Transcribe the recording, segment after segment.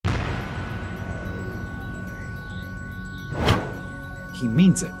he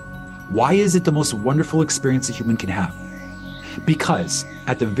means it. Why is it the most wonderful experience a human can have? Because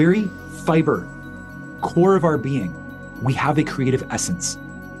at the very fiber, core of our being, we have a creative essence.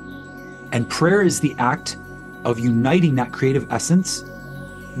 And prayer is the act of uniting that creative essence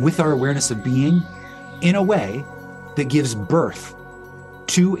with our awareness of being in a way that gives birth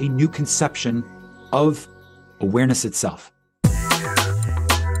to a new conception of awareness itself.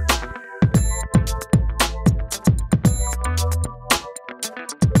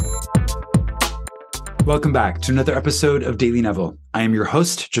 Welcome back to another episode of Daily Neville. I am your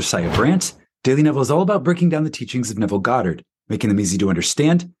host, Josiah Brandt. Daily Neville is all about breaking down the teachings of Neville Goddard, making them easy to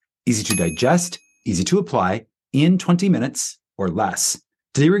understand, easy to digest, easy to apply in 20 minutes or less.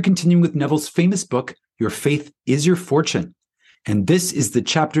 Today we're continuing with Neville's famous book, Your Faith is Your Fortune. And this is the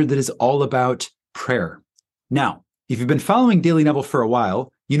chapter that is all about prayer. Now, if you've been following Daily Neville for a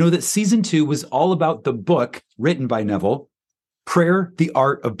while, you know that season 2 was all about the book written by Neville, Prayer, the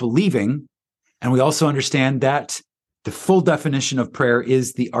Art of Believing. And we also understand that the full definition of prayer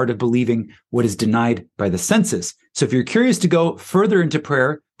is the art of believing what is denied by the senses. So if you're curious to go further into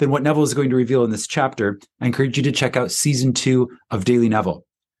prayer than what Neville is going to reveal in this chapter, I encourage you to check out season 2 of Daily Neville.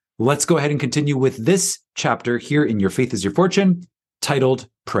 Let's go ahead and continue with this chapter here in Your Faith is Your Fortune, titled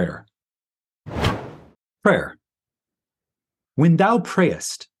Prayer. Prayer. When thou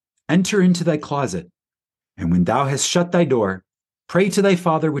prayest, enter into thy closet, and when thou hast shut thy door, pray to thy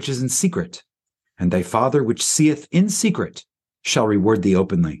Father which is in secret, and thy Father which seeth in secret shall reward thee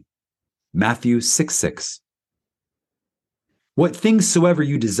openly. Matthew 6:6. What things soever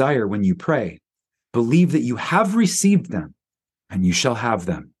you desire when you pray, believe that you have received them, and you shall have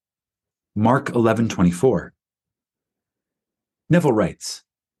them. Mark 11:24. Neville writes,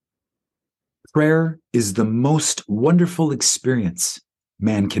 prayer is the most wonderful experience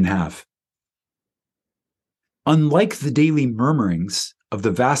man can have. Unlike the daily murmurings of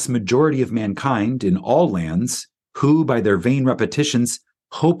the vast majority of mankind in all lands, who, by their vain repetitions,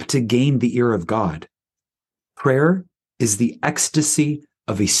 hope to gain the ear of God, prayer is the ecstasy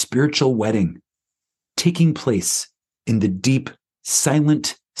of a spiritual wedding, taking place in the deep,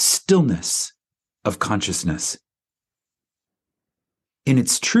 silent stillness of consciousness. In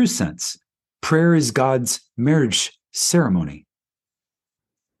its true sense, prayer is God's marriage ceremony.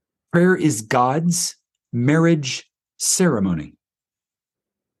 Prayer is God's marriage ceremony.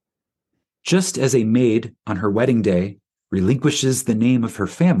 Just as a maid on her wedding day relinquishes the name of her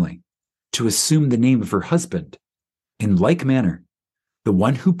family to assume the name of her husband, in like manner, the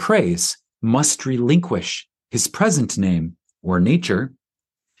one who prays must relinquish his present name or nature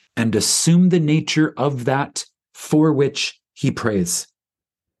and assume the nature of that for which he prays.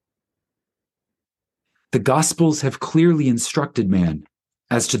 The Gospels have clearly instructed man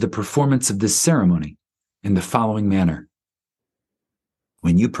as to the performance of this ceremony in the following manner.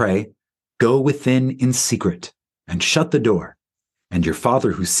 When you pray, go within in secret and shut the door, and your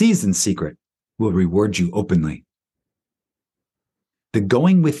Father who sees in secret will reward you openly. The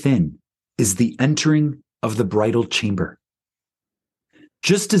going within is the entering of the bridal chamber.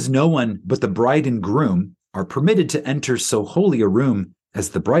 Just as no one but the bride and groom are permitted to enter so holy a room as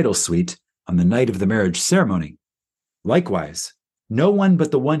the bridal suite on the night of the marriage ceremony, likewise, no one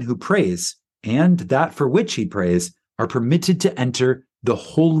but the one who prays and that for which he prays are permitted to enter the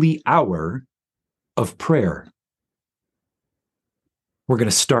holy hour of prayer. We're going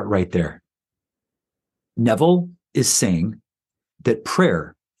to start right there. Neville is saying that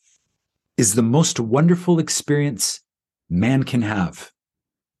prayer is the most wonderful experience man can have.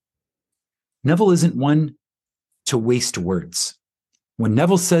 Neville isn't one to waste words. When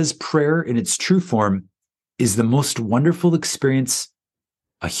Neville says prayer in its true form is the most wonderful experience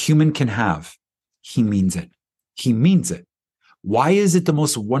a human can have, he means it. He means it. Why is it the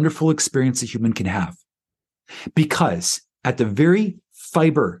most wonderful experience a human can have? Because at the very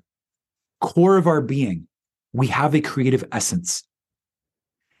fiber, core of our being, we have a creative essence.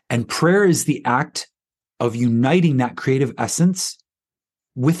 And prayer is the act of uniting that creative essence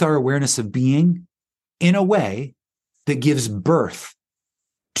with our awareness of being in a way that gives birth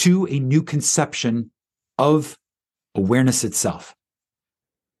to a new conception of awareness itself.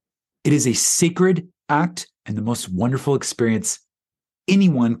 It is a sacred act and the most wonderful experience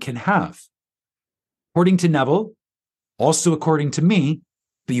anyone can have. According to Neville, also according to me,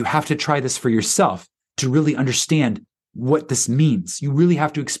 but you have to try this for yourself to really understand what this means. You really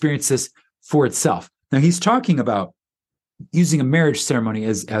have to experience this for itself. Now, he's talking about using a marriage ceremony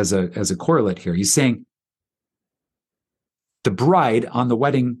as a correlate here. He's saying the bride on the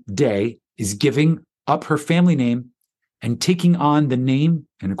wedding day is giving up her family name and taking on the name,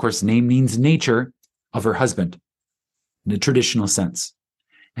 and of course, name means nature, of her husband. in a traditional sense.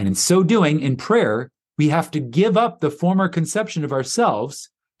 And in so doing, in prayer, we have to give up the former conception of ourselves,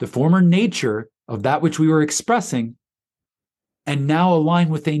 the former nature of that which we were expressing, and now align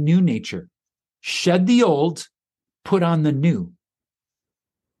with a new nature. Shed the old, put on the new.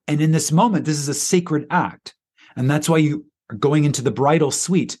 And in this moment, this is a sacred act. And that's why you are going into the bridal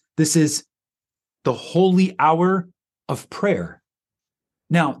suite. This is the holy hour of prayer.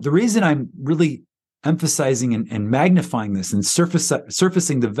 Now, the reason I'm really emphasizing and magnifying this and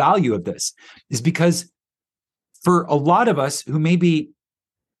surfacing the value of this is because for a lot of us who maybe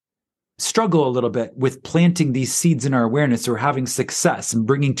struggle a little bit with planting these seeds in our awareness or having success and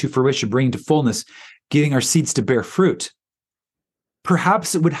bringing to fruition, bringing to fullness, getting our seeds to bear fruit,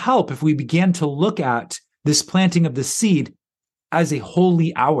 perhaps it would help if we began to look at this planting of the seed as a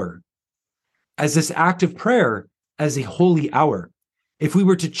holy hour, as this act of prayer as a holy hour. If we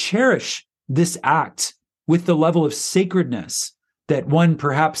were to cherish this act with the level of sacredness that one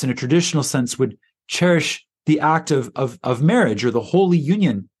perhaps in a traditional sense would cherish the act of marriage or the holy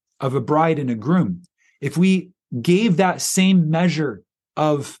union of a bride and a groom, if we gave that same measure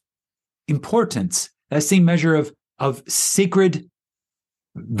of importance, that same measure of sacred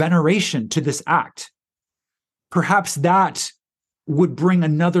veneration to this act, perhaps that would bring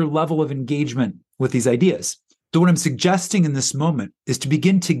another level of engagement with these ideas. So what I'm suggesting in this moment is to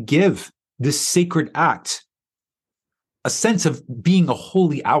begin to give this sacred act a sense of being a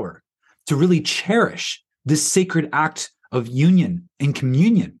holy hour, to really cherish this sacred act of union and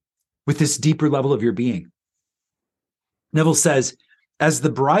communion with this deeper level of your being. Neville says, as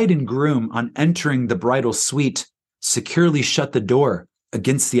the bride and groom on entering the bridal suite securely shut the door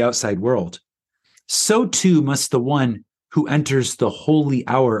against the outside world, so too must the one who enters the holy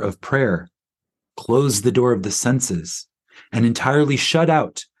hour of prayer close the door of the senses and entirely shut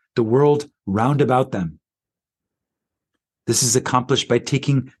out the world round about them. This is accomplished by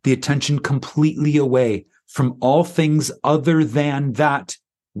taking the attention completely away from all things other than that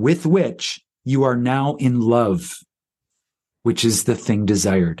with which you are now in love, which is the thing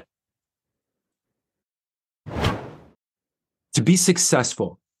desired. To be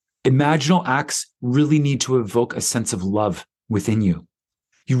successful, imaginal acts really need to evoke a sense of love within you.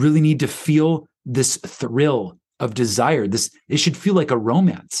 You really need to feel this thrill of desire. It should feel like a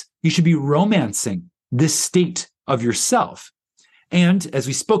romance. You should be romancing this state of yourself. And as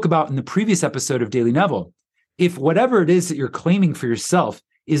we spoke about in the previous episode of Daily Neville, if whatever it is that you're claiming for yourself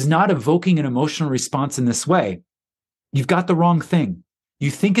is not evoking an emotional response in this way, you've got the wrong thing. You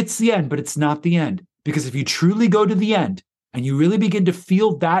think it's the end, but it's not the end. Because if you truly go to the end and you really begin to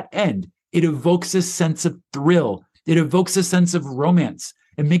feel that end, it evokes a sense of thrill. It evokes a sense of romance.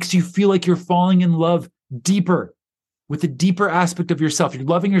 It makes you feel like you're falling in love deeper with a deeper aspect of yourself. You're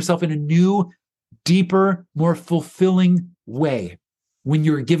loving yourself in a new, deeper, more fulfilling way when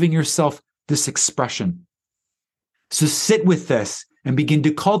you're giving yourself this expression. So sit with this and begin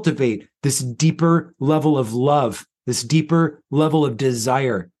to cultivate this deeper level of love, this deeper level of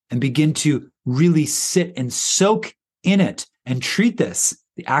desire, and begin to really sit and soak in it and treat this,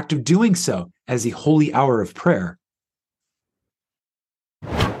 the act of doing so, as a holy hour of prayer.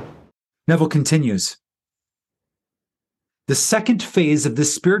 Neville continues, the second phase of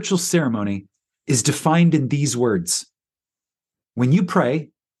this spiritual ceremony is defined in these words. When you pray,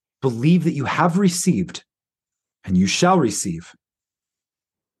 believe that you have received, and you shall receive.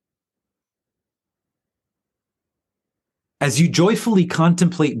 As you joyfully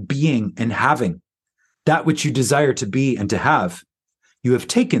contemplate being and having that which you desire to be and to have, you have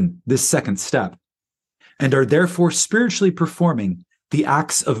taken this second step and are therefore spiritually performing the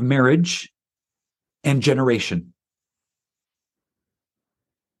acts of marriage and generation.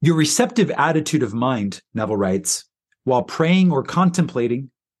 Your receptive attitude of mind, Neville writes, while praying or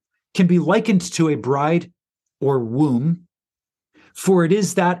contemplating, can be likened to a bride or womb, for it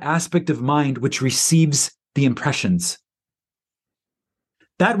is that aspect of mind which receives the impressions.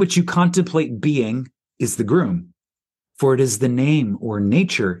 That which you contemplate being is the groom, for it is the name or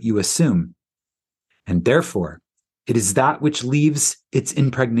nature you assume, and therefore it is that which leaves its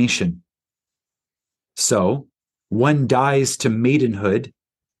impregnation. So, one dies to maidenhood,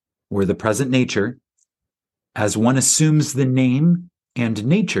 or the present nature, as one assumes the name and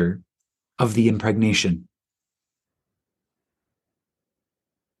nature of the impregnation.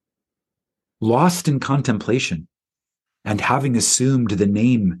 Lost in contemplation, and having assumed the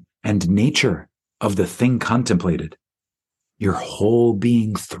name and nature of the thing contemplated, your whole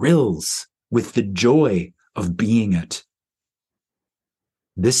being thrills with the joy of being it.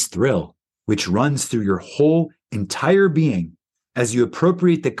 This thrill, which runs through your whole entire being as you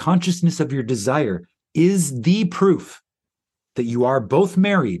appropriate the consciousness of your desire, is the proof that you are both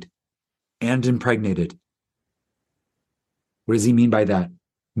married and impregnated. What does he mean by that?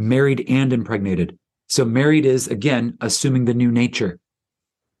 Married and impregnated. So married is, again, assuming the new nature,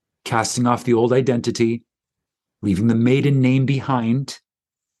 casting off the old identity, leaving the maiden name behind,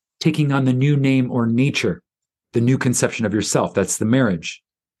 taking on the new name or nature, the new conception of yourself. That's the marriage.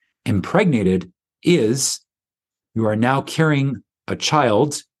 Impregnated is you are now carrying a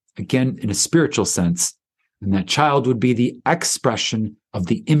child, again, in a spiritual sense, and that child would be the expression of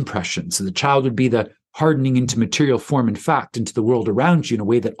the impression. So the child would be the hardening into material form and fact into the world around you in a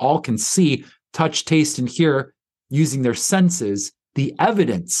way that all can see, touch, taste, and hear using their senses, the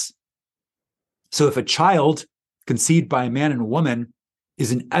evidence. So if a child conceived by a man and a woman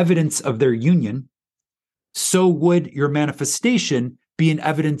is an evidence of their union, so would your manifestation be an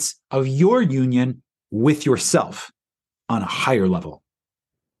evidence of your union with yourself on a higher level.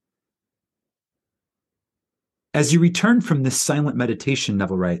 As you return from this silent meditation,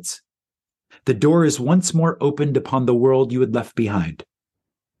 Neville writes, the door is once more opened upon the world you had left behind.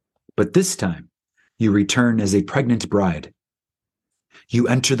 But this time, you return as a pregnant bride. You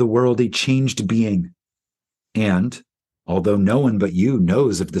enter the world a changed being. And, although no one but you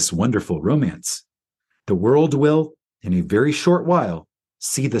knows of this wonderful romance, the world will, in a very short while,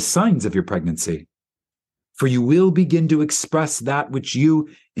 see the signs of your pregnancy. For you will begin to express that which you,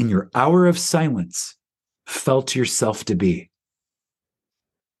 in your hour of silence, felt yourself to be.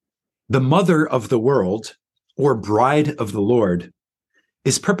 The mother of the world, or bride of the Lord,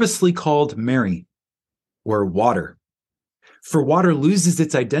 is purposely called Mary, or water. For water loses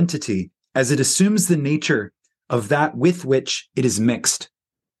its identity as it assumes the nature of that with which it is mixed.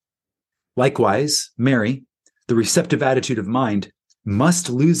 Likewise, Mary, the receptive attitude of mind, must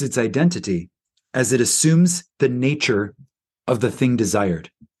lose its identity as it assumes the nature of the thing desired.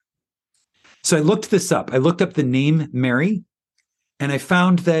 So I looked this up. I looked up the name Mary, and I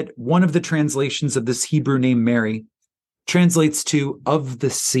found that one of the translations of this Hebrew name Mary translates to of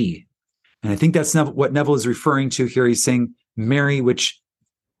the sea. And I think that's what Neville is referring to here. He's saying Mary, which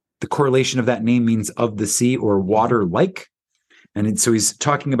the correlation of that name means of the sea or water-like. And so he's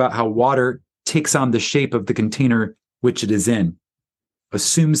talking about how water takes on the shape of the container which it is in,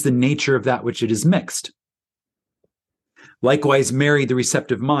 assumes the nature of that which it is mixed. Likewise, Mary, the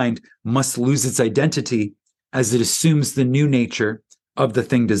receptive mind, must lose its identity as it assumes the new nature of the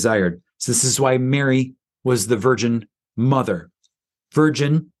thing desired. So this is why Mary was the virgin mother.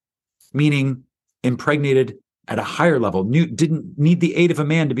 Virgin, meaning impregnated at a higher level, didn't need the aid of a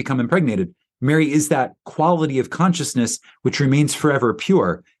man to become impregnated. Mary is that quality of consciousness which remains forever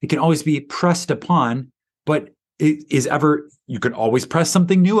pure. It can always be pressed upon, but it is ever, you can always press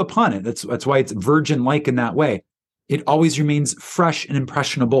something new upon it. That's why it's virgin-like in that way. It always remains fresh and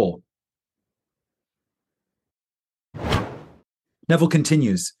impressionable. Neville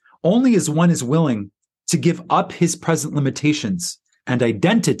continues, only as one is willing to give up his present limitations and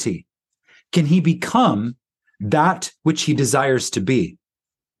identity can he become that which he desires to be.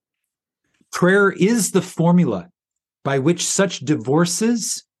 Prayer is the formula by which such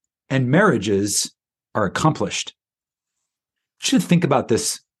divorces and marriages are accomplished. You should think about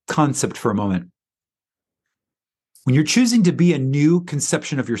this concept for a moment. When you're choosing to be a new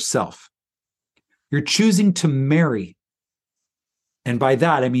conception of yourself, you're choosing to marry. And by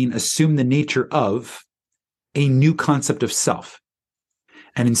that, I mean assume the nature of a new concept of self.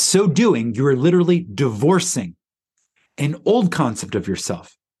 And in so doing, you are literally divorcing an old concept of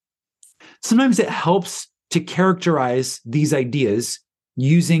yourself. Sometimes it helps to characterize these ideas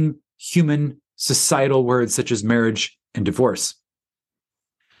using human societal words such as marriage and divorce.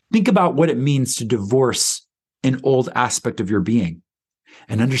 Think about what it means to divorce an old aspect of your being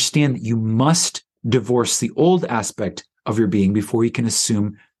and understand that you must divorce the old aspect of your being before you can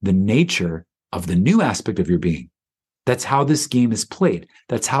assume the nature of the new aspect of your being. That's how this game is played.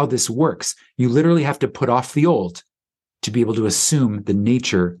 That's how this works. You literally have to put off the old to be able to assume the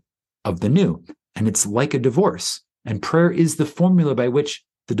nature of the new. And it's like a divorce. And prayer is the formula by which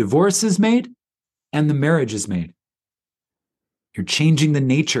the divorce is made and the marriage is made. You're changing the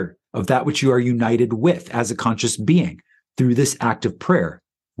nature of that which you are united with as a conscious being through this act of prayer,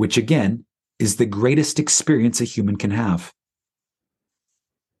 which again is the greatest experience a human can have.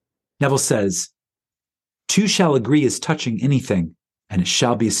 Neville says, two shall agree as touching anything, and it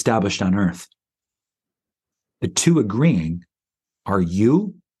shall be established on earth. The two agreeing are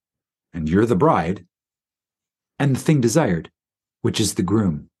you, and you're the bride, and the thing desired, which is the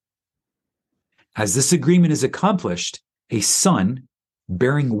groom. As this agreement is accomplished, a son,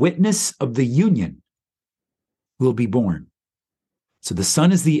 bearing witness of the union, will be born. So the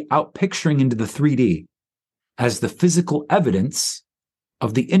son is the outpicturing into the 3D as the physical evidence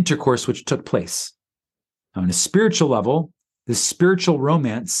of the intercourse which took place. Now, on a spiritual level, this spiritual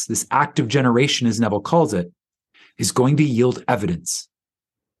romance, this act of generation, as Neville calls it, is going to yield evidence.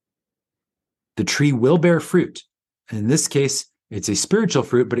 The tree will bear fruit. And in this case, it's a spiritual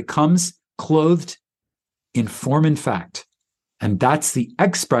fruit, but it comes clothed in form and fact. And that's the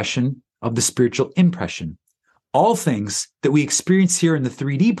expression of the spiritual impression. All things that we experience here in the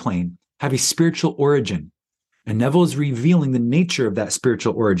 3D plane have a spiritual origin. And Neville is revealing the nature of that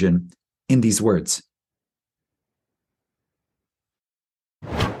spiritual origin in these words.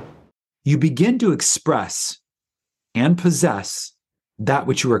 You begin to express and possess that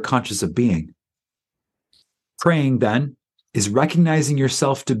which you are conscious of being. Praying, then, is recognizing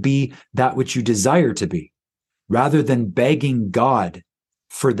yourself to be that which you desire to be, rather than begging God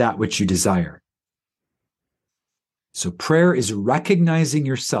for that which you desire. So prayer is recognizing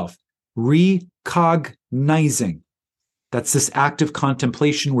yourself, recognizing. That's this act of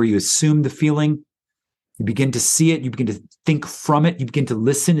contemplation where you assume the feeling, you begin to see it, you begin to think from it, you begin to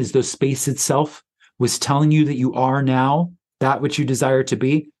listen as though space itself was telling you that you are now that which you desire to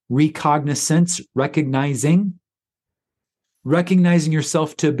be. Recognizance, recognizing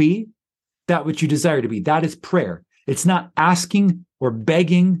yourself to be that which you desire to be. That is prayer. It's not asking or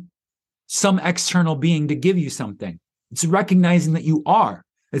begging some external being to give you something. It's recognizing that you are.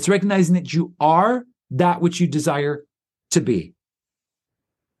 It's recognizing that you are that which you desire to be.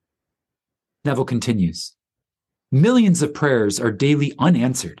 Neville continues, millions of prayers are daily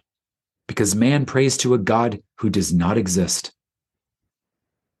unanswered because man prays to a God who does not exist.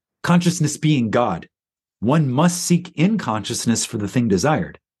 Consciousness being God, one must seek in consciousness for the thing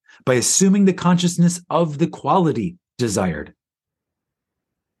desired by assuming the consciousness of the quality desired.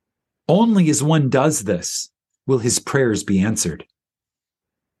 Only as one does this will his prayers be answered.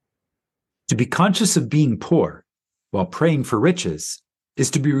 To be conscious of being poor while praying for riches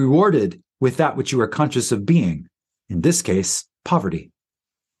is to be rewarded with that which you are conscious of being, in this case, poverty.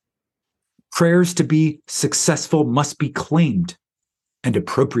 Prayers to be successful must be claimed and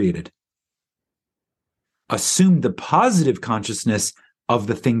appropriated. Assume the positive consciousness of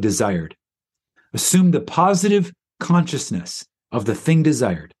the thing desired. Assume the positive consciousness of the thing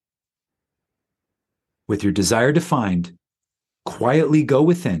desired. With your desire defined, quietly go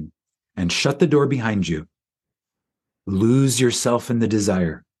within and shut the door behind you. Lose yourself in the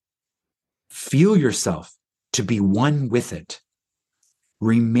desire. Feel yourself to be one with it.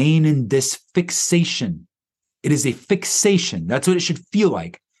 Remain in this fixation. It is a fixation. That's what it should feel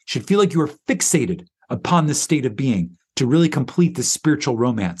like. It should feel like you are fixated upon this state of being to really complete this spiritual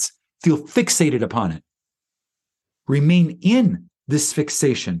romance. Feel fixated upon it. Remain in this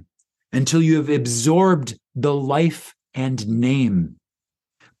fixation until you have absorbed the life and name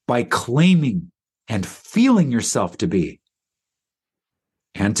by claiming and feeling yourself to be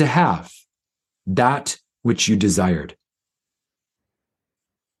and to have that which you desired.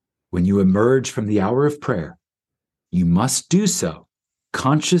 When you emerge from the hour of prayer, you must do so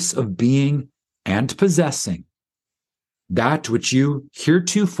conscious of being and possessing that which you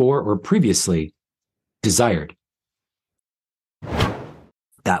heretofore or previously desired.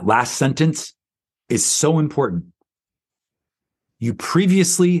 That last sentence is so important. You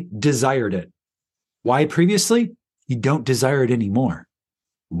previously desired it. Why previously? You don't desire it anymore.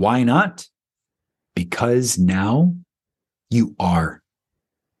 Why not? Because now you are.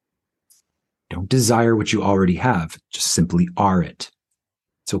 Don't desire what you already have, just simply are it.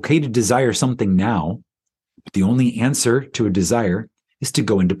 It's okay to desire something now, but the only answer to a desire is to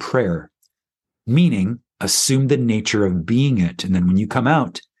go into prayer, meaning assume the nature of being it. And then when you come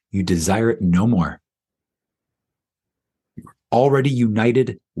out, you desire it no more. You're already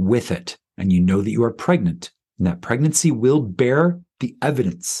united with it, and you know that you are pregnant, and that pregnancy will bear the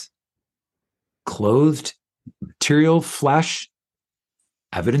evidence. Clothed, material, flesh,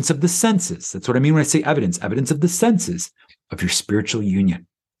 evidence of the senses. That's what I mean when I say evidence of the senses of your spiritual union.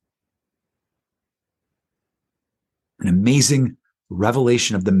 An amazing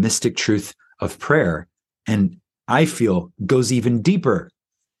revelation of the mystic truth of prayer. And I feel goes even deeper,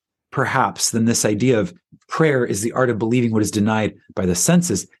 perhaps, than this idea of prayer is the art of believing what is denied by the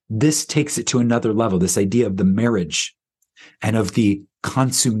senses. This takes it to another level, this idea of the marriage and of the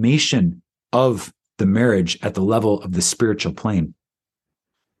consummation of the marriage at the level of the spiritual plane.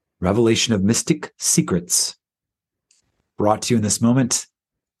 Revelation of mystic secrets brought to you in this moment,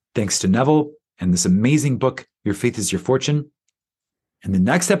 thanks to Neville and this amazing book, Your Faith is Your Fortune. In the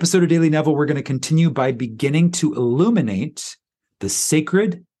next episode of Daily Neville, we're going to continue by beginning to illuminate the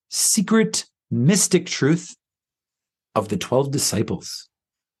sacred, secret, mystic truth of the 12 disciples.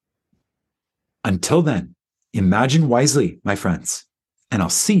 Until then, Imagine wisely, my friends, and I'll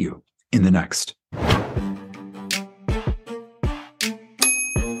see you in the next.